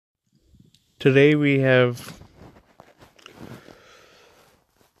Today we have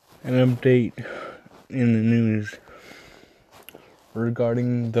an update in the news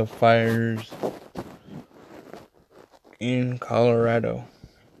regarding the fires in Colorado.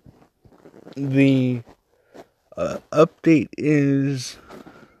 The update is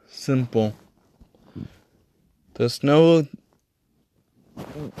simple. The snow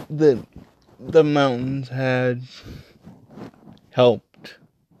that the mountains had helped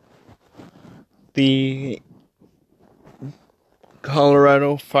the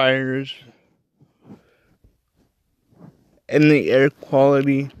Colorado fires, and the air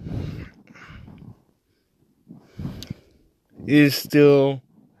quality is still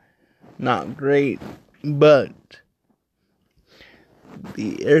not great, but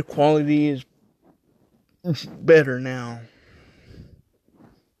the air quality is better now.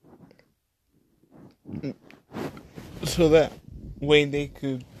 So that way they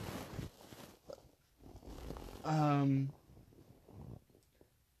could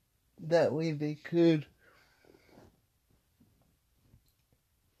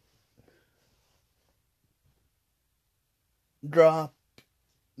drop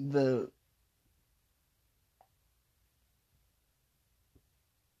the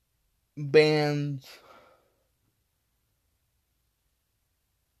bands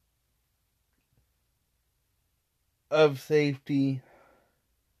of safety,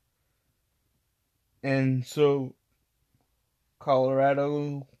 and so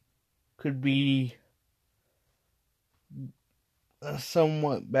Colorado could be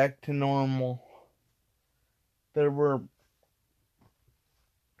somewhat back to normal. There were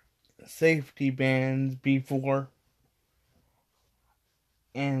safety bands before,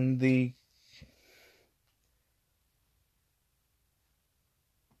 and the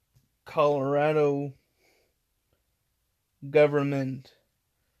Colorado government,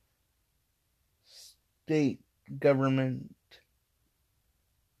 state government,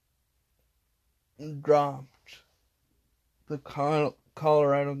 dropped the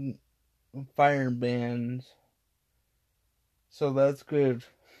Colorado fire bans. So that's good.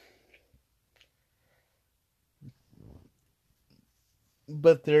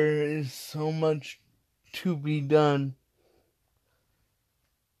 But there is so much to be done.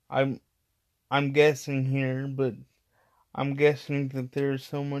 I'm guessing here, but I'm guessing that there's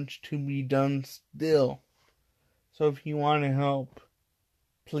so much to be done still. So if you want to help,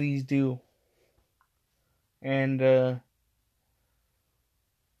 please do. And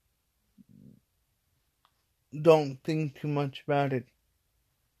don't think too much about it.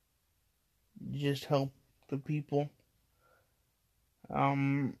 Just help the people.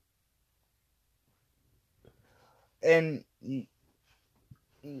 And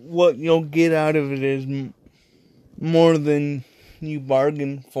what you'll get out of it is more than you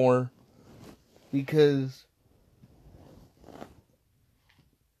bargained for, because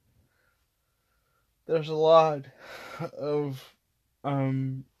there's a lot of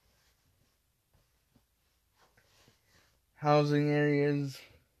housing areas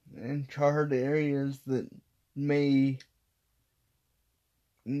and charred areas that may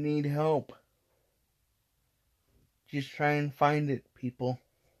need help. Just try and find it, people.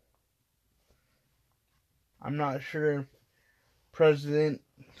 I'm not sure if President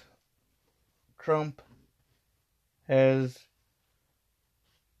Trump has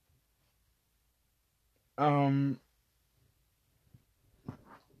done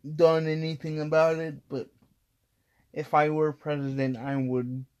anything about it, but if I were president, I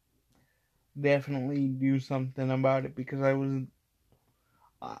would definitely do something about it, because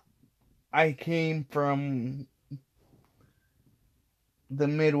I came from the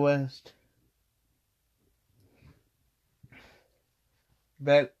Midwest.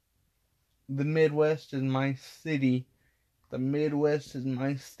 The Midwest is my city. The Midwest is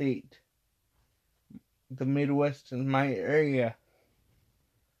my state. The Midwest is my area.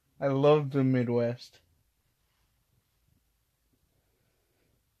 I love the Midwest.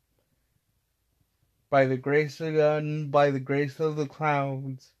 By the grace of God and by the grace of the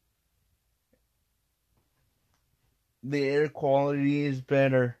clouds, the air quality is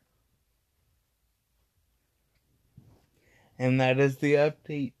better. And that is the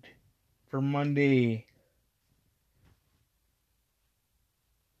update for Monday,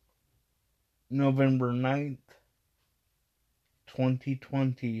 November 9th,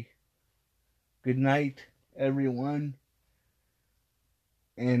 2020. Good night, everyone,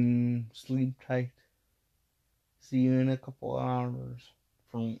 and sleep tight. See you in a couple hours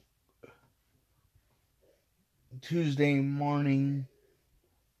from Tuesday morning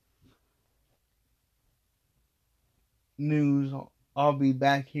news I'll be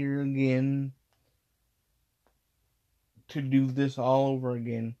back here again to do this all over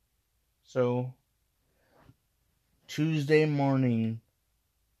again. So, Tuesday morning,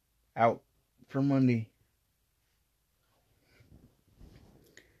 out for Monday.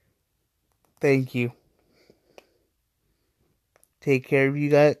 Thank you. Take care of you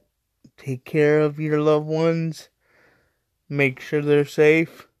guys. Take care of your loved ones. Make sure they're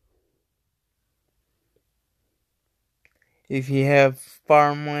safe. If you have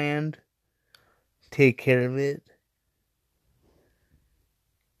farmland, take care of it.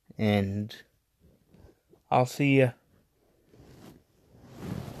 And I'll see ya.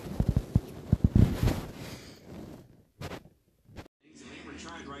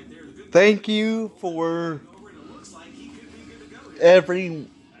 Thank you for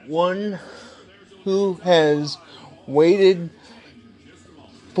everyone who has waited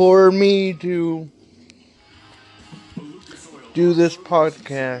for me to do this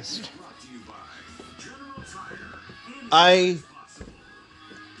podcast. I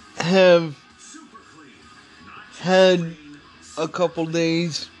have had a couple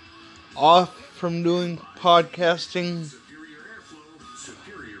days off from doing podcasting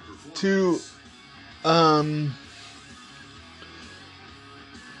to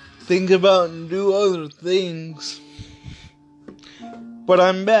think about and do other things, but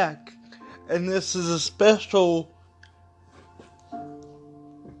I'm back, and this is a special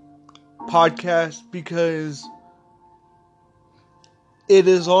podcast because it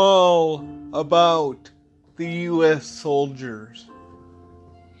is all about the U.S. soldiers.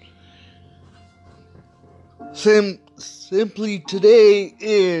 Simply today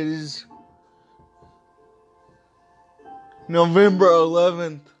is November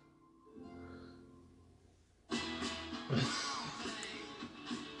 11th,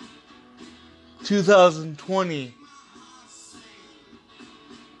 2020.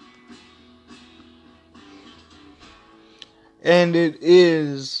 And it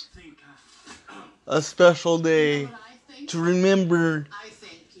is a special day to remember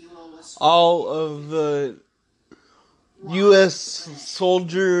all of the U.S.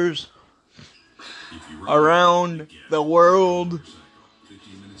 soldiers around the world.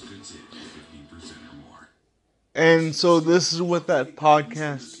 And so this is what that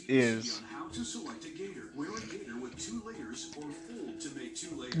podcast is.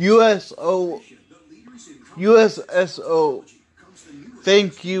 USSO,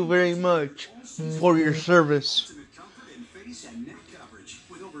 thank you very much for your service.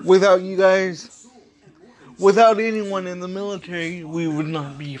 Without you guys, without anyone in the military, we would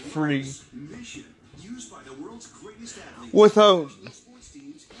not be free. Without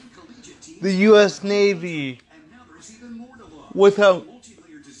the U.S. Navy, without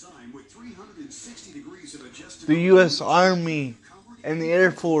the U.S. Army and the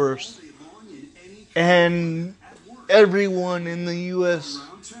Air Force, and everyone in the U.S.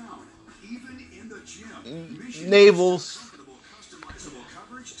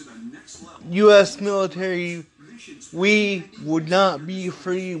 U.S. military, we would not be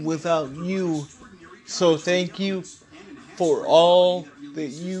free without you. So thank you for all that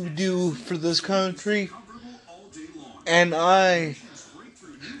you do for this country. And I,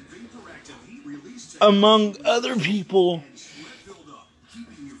 among other people,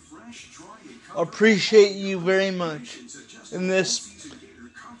 appreciate you very much. And this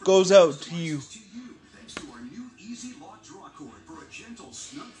goes out to you.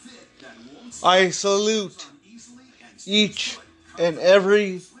 I salute each and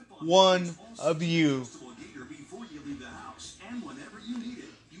every one of you.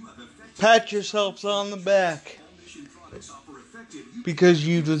 Pat yourselves on the back because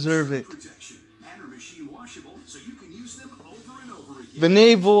you deserve it. The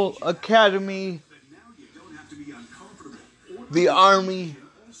Naval Academy, the Army,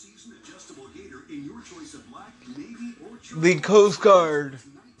 the Coast Guard,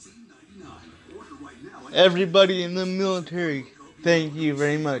 everybody in the military, thank you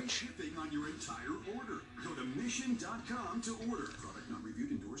very much.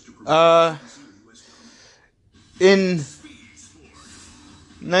 In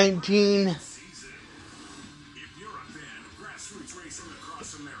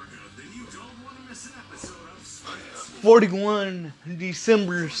 1941,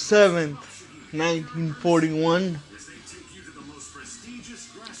 December 7th, 1941,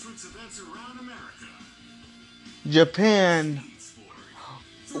 Japan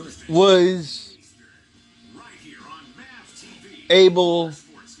was able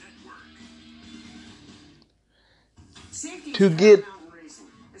to get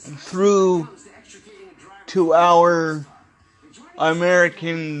through to our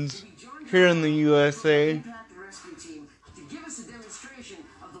Americans here in the USA.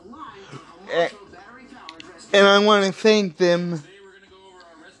 And I want to thank them.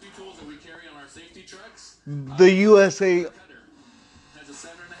 The USA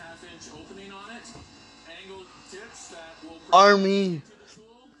Army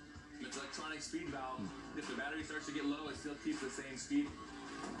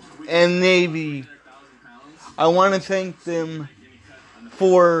and Navy. I want to thank them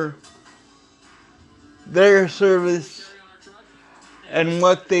for their service and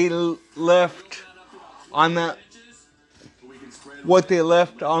what they left on the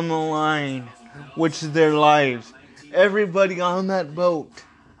line, which is their lives. Everybody on that boat,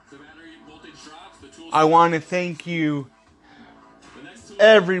 I want to thank you.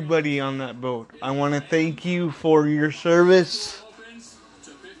 Everybody on that boat, I want to thank you for your service,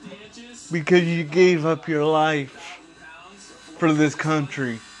 because you gave up your life for this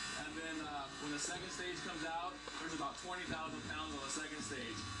country.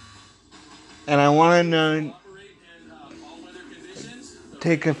 And I want to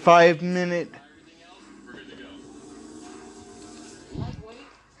take a 5-minute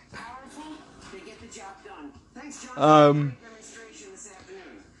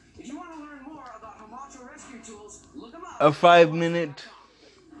a 5-minute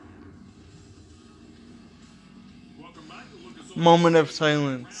moment of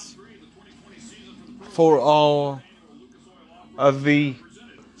silence for all of the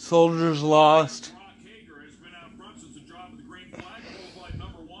soldiers lost.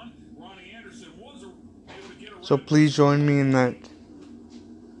 So please join me in that.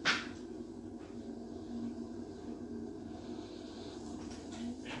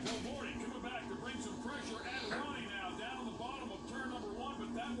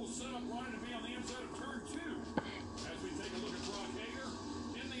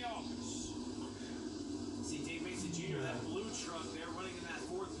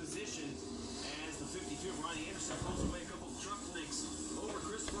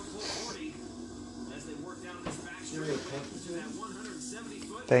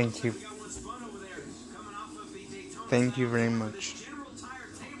 Thank you. Thank you very much.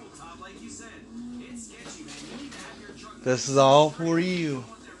 This is all for you.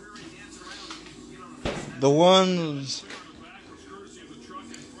 The ones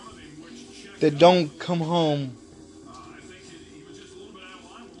that don't come home.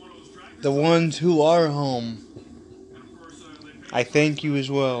 The ones who are home. I thank you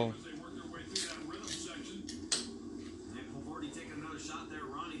as well.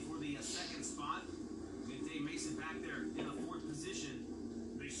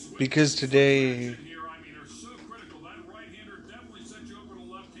 Because today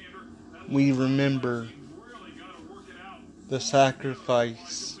we remember the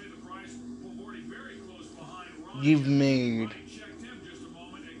sacrifice you've made.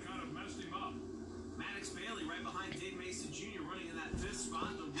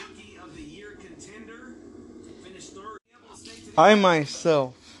 I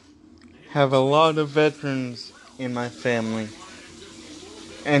myself have a lot of veterans in my family.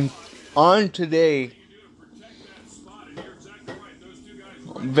 And on today,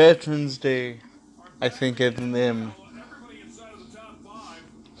 Veterans Day, I think of them.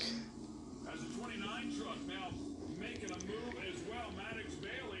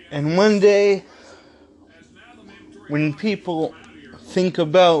 And one day, when people think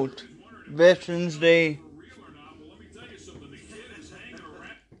about Veterans Day,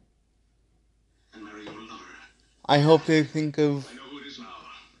 I hope they think of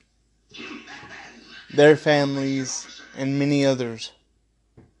their families and many others.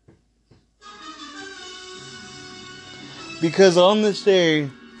 Because on this day,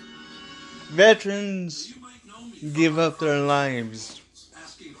 veterans give up their lives.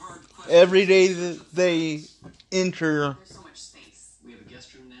 Every day that they enter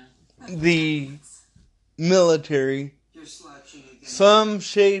the military, some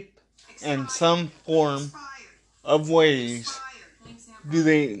shape and some form of ways do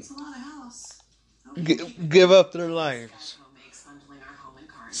they give up their lives.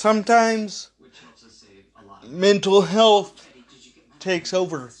 Sometimes mental health takes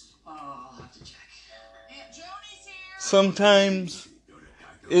over. Sometimes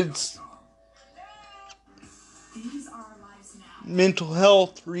it's mental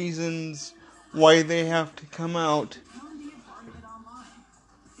health reasons why they have to come out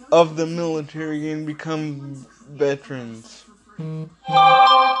of the military and become veterans.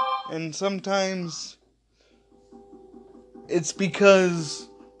 And sometimes it's because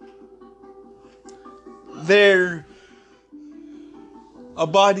they're a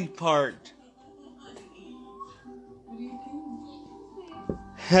body part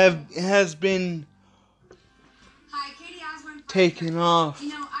has been taken off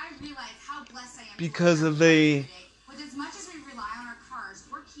because of a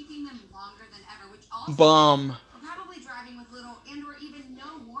bomb.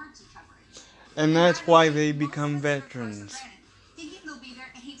 And that's why they become veterans.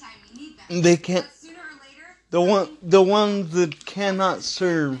 They can't. The ones that cannot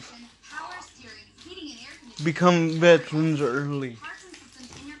serve become veterans early.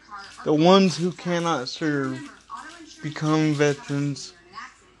 The ones who cannot serve become veterans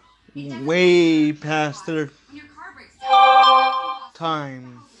way past their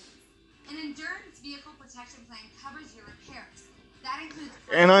time.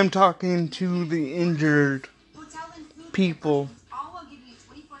 And I'm talking to the injured people.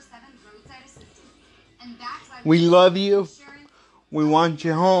 We love you. We want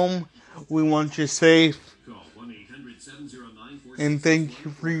you home. We want you safe. And thank you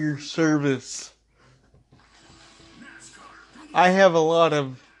for your service. I have a lot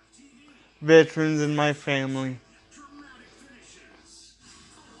of veterans in my family.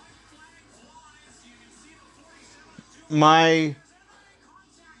 My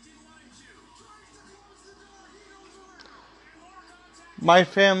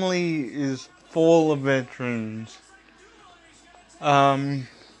family is full of veterans. I've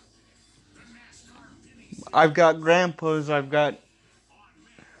got grandpas, I've got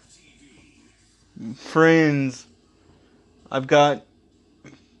friends, I've got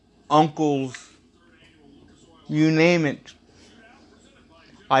uncles, you name it.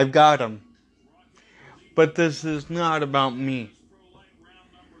 I've got them. But this is not about me.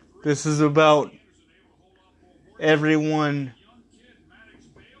 This is about everyone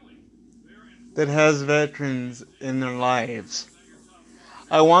that has veterans in their lives.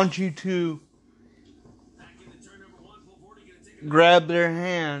 I want you to grab their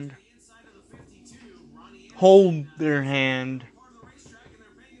hand, hold their hand,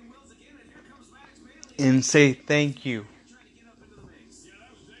 and say thank you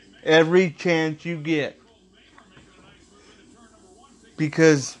every chance you get.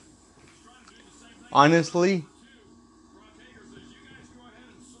 Because honestly,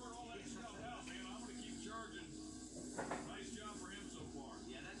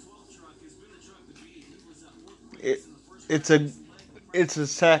 it's a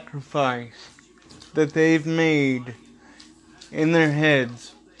sacrifice that they've made in their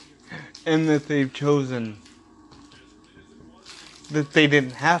heads and that they've chosen that they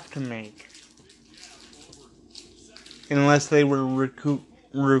didn't have to make unless they were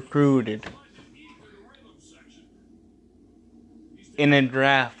recruited in a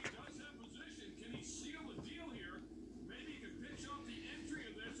draft.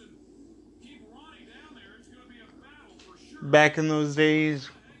 Back in those days,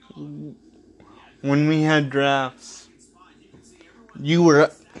 when we had drafts, you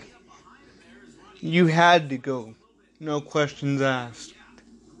had to go. No questions asked.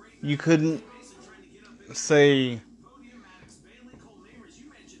 You couldn't say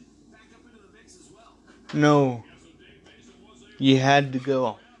no. You had to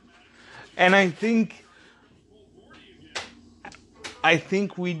go. And I think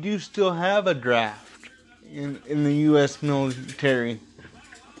we do still have a draft in the U.S. military.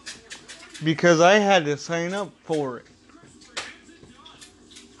 Because I had to sign up for it.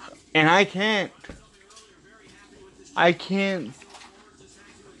 And I can't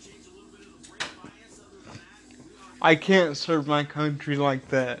serve my country like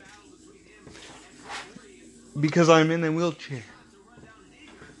that. Because I'm in a wheelchair.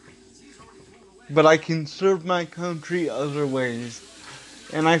 But I can serve my country other ways.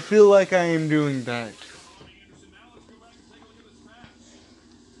 And I feel like I am doing that.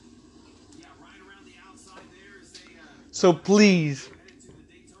 So please,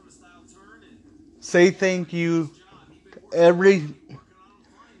 say thank you to every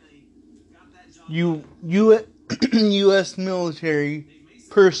U.S. military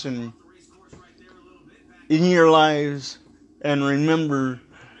person in your lives, and remember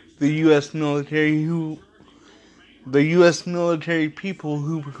the U.S. military people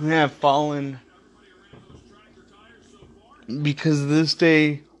who have fallen, because this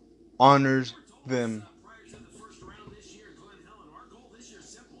day honors them.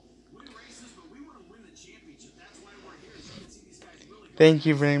 Thank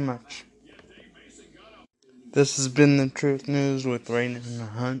you very much. This has been the Truth News with Rain and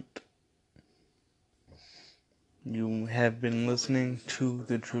Hunt. You have been listening to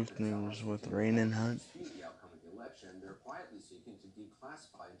the Truth News with Rain and Hunt.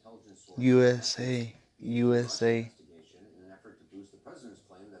 USA. USA.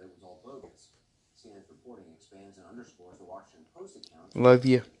 Love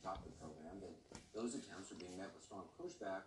you.